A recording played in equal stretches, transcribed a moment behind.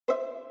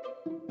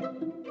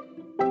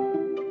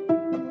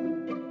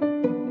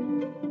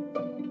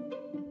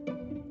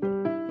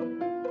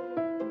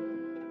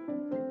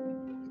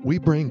We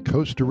bring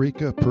Costa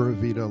Rica Pura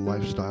Vida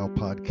Lifestyle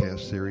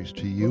podcast series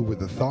to you with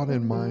the thought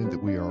in mind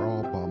that we are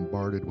all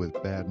bombarded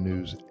with bad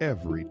news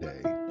every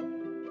day.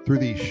 Through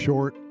these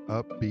short,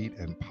 upbeat,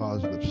 and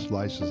positive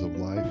slices of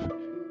life,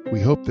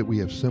 we hope that we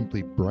have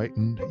simply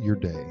brightened your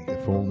day,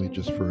 if only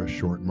just for a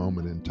short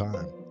moment in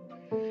time.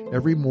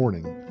 Every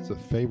morning, it's a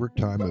favorite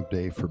time of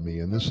day for me,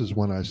 and this is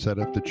when I set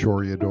up the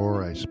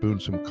chorreador, I spoon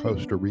some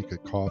Costa Rica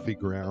coffee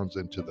grounds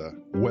into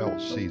the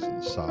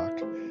well-seasoned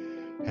sock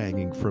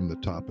hanging from the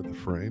top of the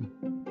frame.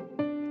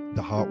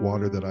 The hot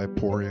water that I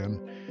pour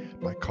in,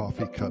 my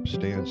coffee cup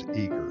stands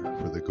eager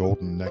for the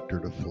golden nectar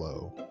to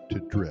flow, to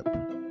drip,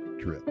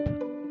 drip,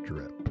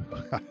 drip.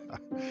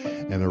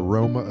 An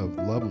aroma of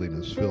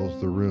loveliness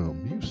fills the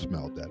room. You've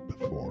smelled that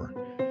before.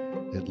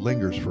 It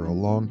lingers for a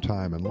long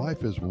time, and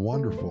life is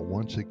wonderful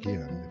once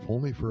again, if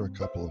only for a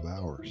couple of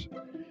hours.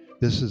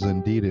 This is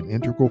indeed an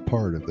integral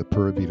part of the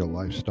Pura Vida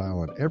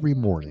lifestyle, and every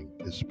morning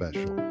is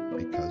special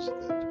because of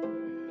it.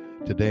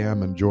 Today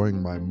I'm enjoying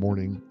my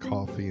morning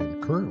coffee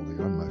and currently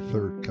on my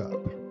third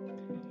cup.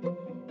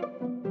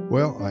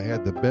 Well, I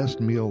had the best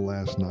meal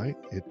last night.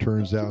 It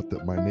turns out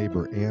that my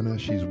neighbor Anna,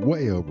 she's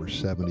way over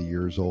 70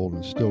 years old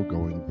and still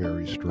going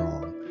very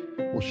strong.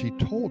 Well, she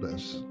told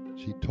us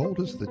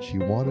that she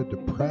wanted to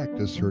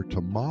practice her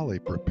tamale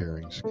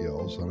preparing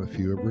skills on a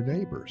few of her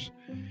neighbors.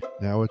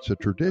 Now, it's a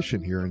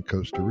tradition here in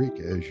Costa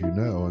Rica, as you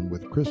know, and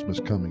with Christmas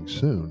coming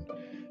soon,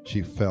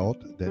 she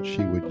felt that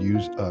she would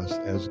use us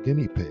as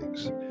guinea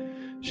pigs.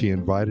 She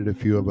invited a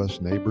few of us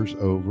neighbors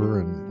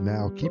over, and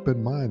now keep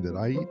in mind that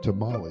I eat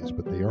tamales,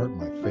 but they aren't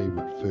my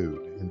favorite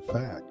food. In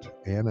fact,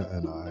 Anna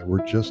and I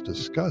were just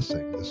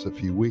discussing this a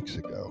few weeks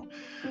ago.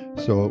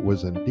 So it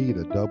was indeed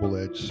a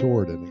double-edged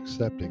sword in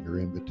accepting her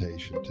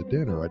invitation to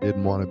dinner. I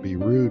didn't want to be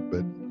rude,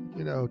 but,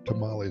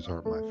 tamales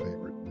aren't my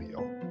favorite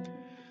meal.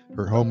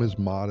 Her home is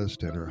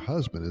modest, and her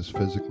husband is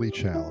physically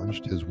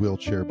challenged. His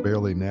wheelchair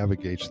barely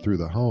navigates through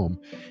the home.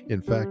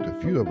 In fact, a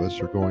few of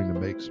us are going to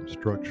make some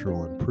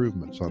structural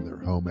improvements on their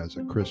home as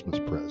a Christmas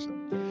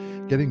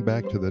present. Getting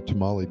back to the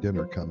tamale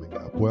dinner coming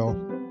up, well,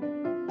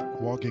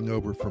 walking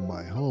over from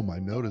my home, I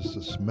noticed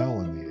the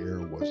smell in the air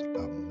was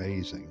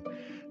amazing.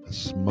 A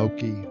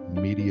smoky,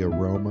 meaty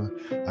aroma.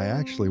 I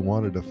actually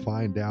wanted to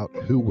find out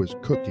who was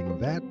cooking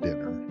that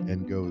dinner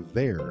and go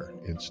there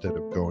instead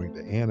of going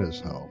to Anna's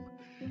home.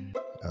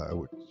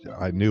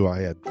 I knew I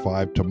had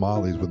 5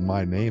 tamales with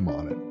my name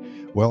on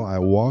it. Well, I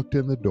walked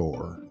in the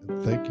door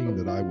thinking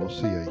that I will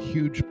see a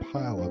huge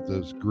pile of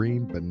those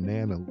green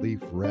banana leaf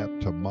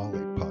wrapped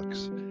tamale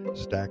pucks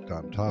stacked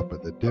on top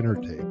of the dinner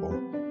table.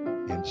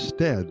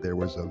 Instead, there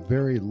was a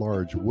very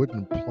large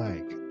wooden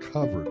plank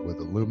covered with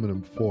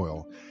aluminum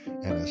foil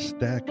and a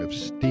stack of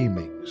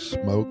steaming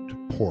smoked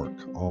pork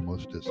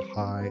almost as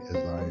high as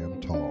I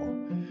am tall.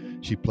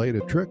 She played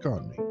a trick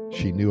on me.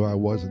 She knew I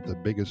wasn't the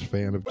biggest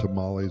fan of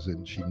tamales,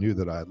 and she knew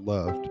that I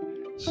loved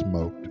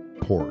smoked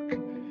pork.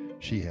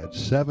 She had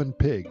 7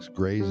 pigs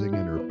grazing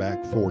in her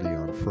back 40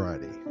 on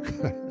Friday.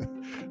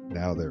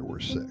 Now there were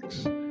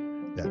 6.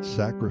 That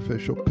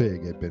sacrificial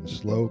pig had been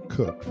slow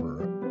cooked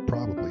for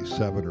probably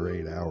 7 or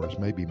 8 hours,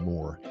 maybe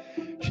more.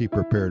 She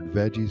prepared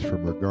veggies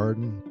from her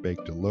garden,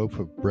 baked a loaf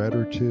of bread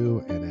or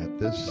 2, and at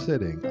this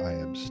sitting, I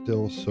am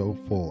still so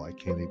full I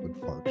can't even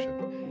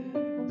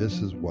function. This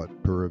is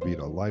what Pura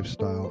Vida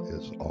lifestyle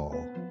is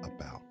all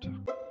about.